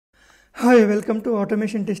Hi, welcome to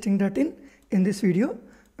automationtesting.in. In this video,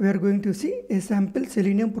 we are going to see a sample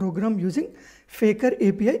Selenium program using FAKER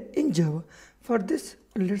API in Java. For this,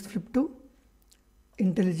 let's flip to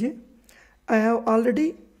IntelliJ. I have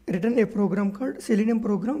already written a program called Selenium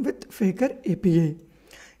program with FAKER API.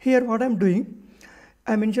 Here what I am doing,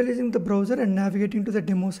 I am initializing the browser and navigating to the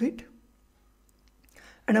demo site.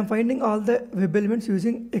 And I am finding all the web elements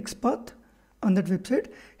using XPath on that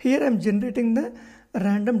website. Here I am generating the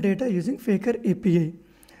random data using FAKER API.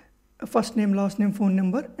 First name, last name, phone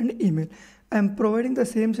number and email. I am providing the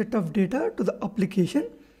same set of data to the application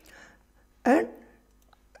and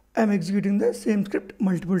I am executing the same script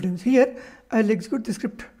multiple times. Here I will execute the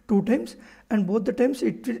script 2 times and both the times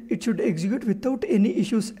it should execute without any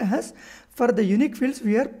issues, as for the unique fields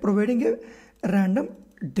we are providing a random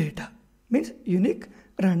data, means unique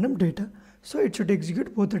random data. So it should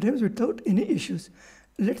execute both the times without any issues.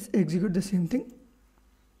 Let's execute the same thing.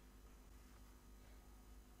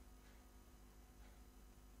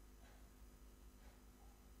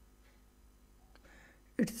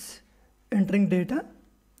 It's entering data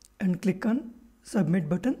and click on submit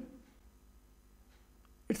button.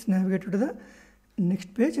 It's navigated to the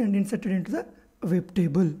next page and inserted into the web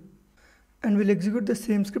table. And we'll execute the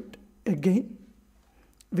same script again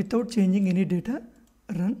without changing any data.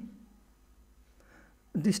 Run.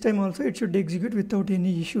 This time also it should execute without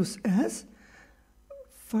any issues, as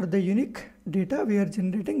for the unique data we are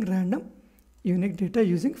generating random unique data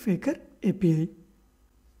using FAKER API.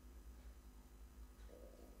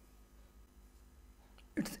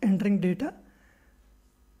 It's entering data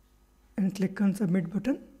and click on submit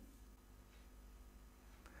button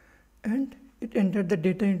and it entered the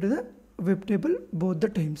data into the web table both the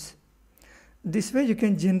times. This way you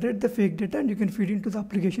can generate the fake data and you can feed into the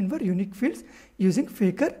application for unique fields using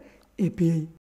FAKER API.